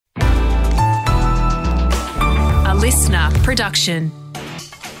listener production.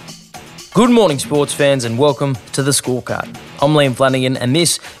 Good morning, sports fans, and welcome to The Scorecard. I'm Liam Flanagan, and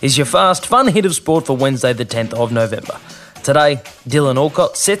this is your fast, fun hit of sport for Wednesday the 10th of November. Today, Dylan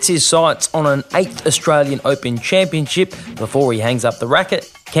Alcott sets his sights on an 8th Australian Open Championship before he hangs up the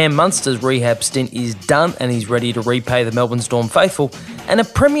racket. Cam Munster's rehab stint is done and he's ready to repay the Melbourne Storm faithful, and a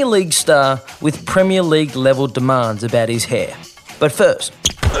Premier League star with Premier League level demands about his hair. But first,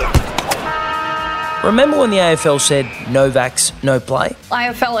 remember when the AFL said no vax, no play?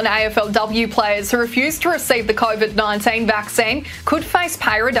 AFL and AFLW players who refuse to receive the COVID-19 vaccine could face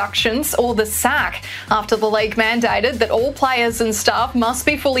pay reductions or the sack after the league mandated that all players and staff must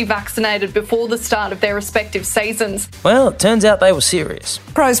be fully vaccinated before the start of their respective seasons. Well, it turns out they were serious.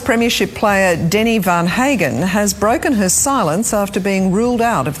 Pros Premiership player Denny Van Hagen has broken her silence after being ruled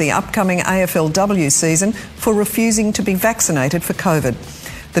out of the upcoming AFLW season for refusing to be vaccinated for COVID.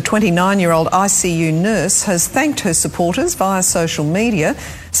 The 29-year-old ICU nurse has thanked her supporters via social media,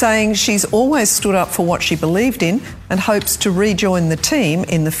 saying she's always stood up for what she believed in and hopes to rejoin the team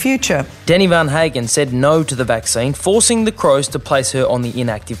in the future. Denny Van Hagen said no to the vaccine, forcing the Crows to place her on the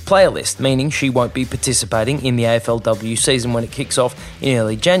inactive player list, meaning she won't be participating in the AFLW season when it kicks off in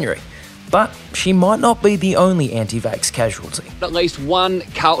early January. But she might not be the only anti-vax casualty. At least one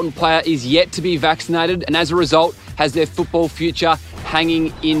Carlton player is yet to be vaccinated and as a result has their football future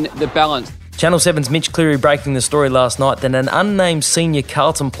hanging in the balance. Channel 7's Mitch Cleary breaking the story last night that an unnamed senior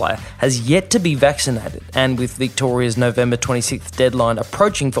Carlton player has yet to be vaccinated, and with Victoria's November 26th deadline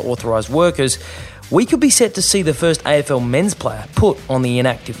approaching for authorised workers, we could be set to see the first AFL men's player put on the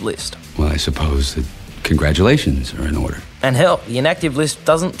inactive list. Well, I suppose that congratulations are in order. And hell, the inactive list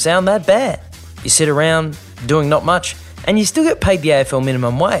doesn't sound that bad. You sit around doing not much, and you still get paid the AFL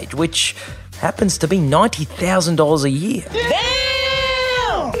minimum wage, which happens to be $90,000 a year. Damn!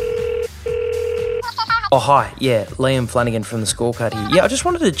 Oh, hi. Yeah, Liam Flanagan from The Scorecard here. Yeah, I just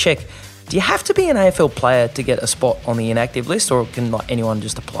wanted to check, do you have to be an AFL player to get a spot on the inactive list, or can anyone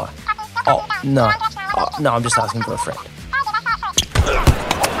just apply? Oh, no. No, I'm just asking for a friend.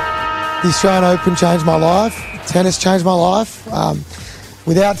 The Australian Open changed my life. Tennis changed my life.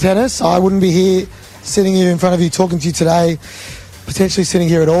 Without tennis, I wouldn't be here, sitting here in front of you, talking to you today, potentially sitting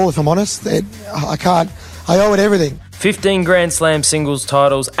here at all, if I'm honest. I owe it everything. 15 Grand Slam singles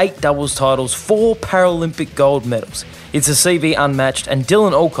titles, 8 doubles titles, 4 Paralympic gold medals. It's a CV unmatched, and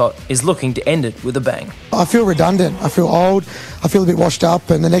Dylan Alcott is looking to end it with a bang. I feel redundant. I feel old. I feel a bit washed up,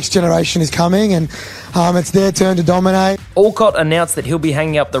 and the next generation is coming, and it's their turn to dominate. Alcott announced that he'll be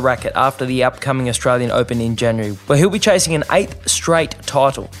hanging up the racket after the upcoming Australian Open in January, where he'll be chasing an 8th straight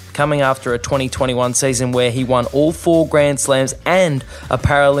title, coming after a 2021 season where he won all 4 Grand Slams and a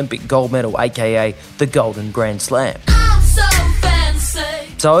Paralympic gold medal, aka the Golden Grand Slam.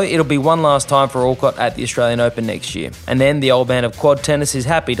 So it'll be one last time for Alcott at the Australian Open next year. And then the old man of quad tennis is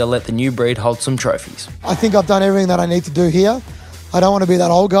happy to let the new breed hold some trophies. I think I've done everything that I need to do here. I don't want to be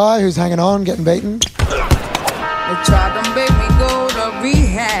that old guy who's hanging on, getting beaten. They tried to make me go to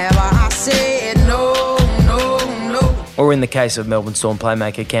rehab. I said no. Or in the case of Melbourne Storm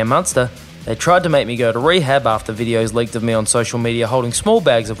playmaker Cam Munster, they tried to make me go to rehab after videos leaked of me on social media holding small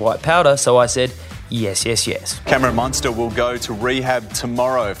bags of white powder, so I said, yes. Cameron Munster will go to rehab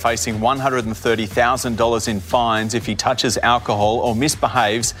tomorrow, facing $130,000 in fines if he touches alcohol or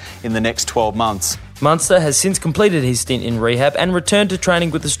misbehaves in the next 12 months. Munster has since completed his stint in rehab and returned to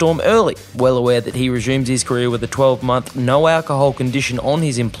training with the Storm early, well aware that he resumes his career with a 12-month no-alcohol condition on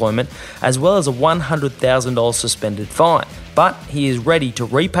his employment, as well as a $100,000 suspended fine. But he is ready to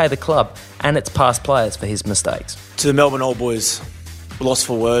repay the club and its past players for his mistakes. To the Melbourne Old Boys, lost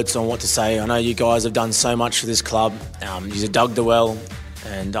for words on what to say. I know you guys have done so much for this club. You've dug the well,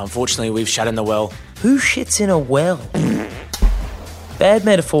 and unfortunately we've shat in the well. Who shits in a well? Bad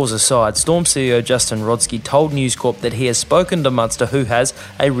metaphors aside, Storm CEO Justin Rodsky told News Corp that he has spoken to Munster, who has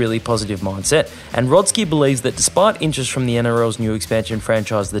a really positive mindset, and Rodsky believes that despite interest from the NRL's new expansion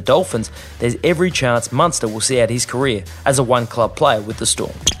franchise, the Dolphins, there's every chance Munster will see out his career as a one-club player with the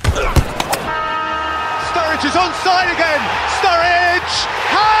Storm. Sturridge is onside again! Sturridge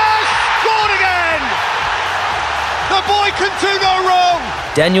has scored again! The boy can do no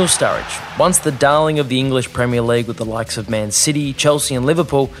wrong! Daniel Sturridge, once the darling of the English Premier League with the likes of Man City, Chelsea and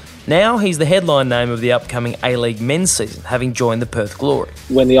Liverpool, now he's the headline name of the upcoming A-League men's season, having joined the Perth Glory.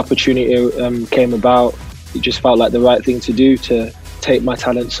 When the opportunity came about, it just felt like the right thing to do, to take my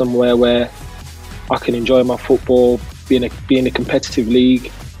talent somewhere where I can enjoy my football, be in a competitive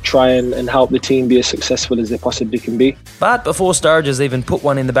league, try and help the team be as successful as they possibly can be. But before Sturridge has even put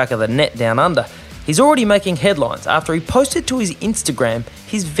one in the back of the net down under, he's already making headlines after he posted to his Instagram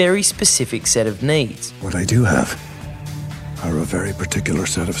his very specific set of needs. What I do have are a very particular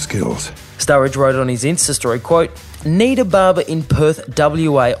set of skills. Sturridge wrote on his Insta story, quote, "Need a barber in Perth,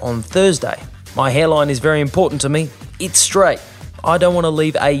 WA on Thursday. My hairline is very important to me. It's straight. I don't want to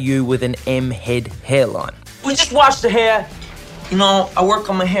leave AU with an M-head hairline." We just wash the hair. You know, I work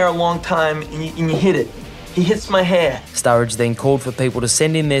on my hair a long time and you hit it. He hits my hair. Sturridge then called for people to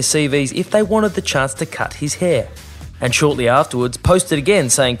send in their CVs if they wanted the chance to cut his hair. And shortly afterwards posted again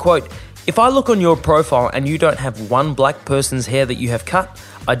saying, quote, "If I look on your profile and you don't have one black person's hair that you have cut,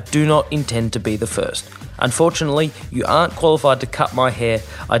 I do not intend to be the first. Unfortunately, you aren't qualified to cut my hair.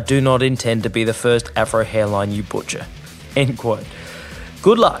 I do not intend to be the first Afro hairline you butcher." End quote.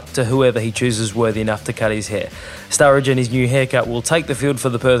 Good luck to whoever he chooses worthy enough to cut his hair. Sturridge and his new haircut will take the field for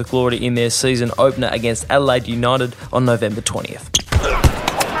the Perth Glory in their season opener against Adelaide United on November 20th.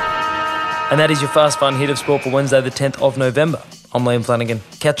 And that is your Fast Fun hit of sport for Wednesday the 10th of November. I'm Liam Flanagan.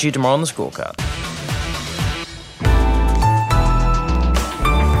 Catch you tomorrow on the Scorecard.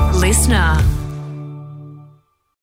 Listener.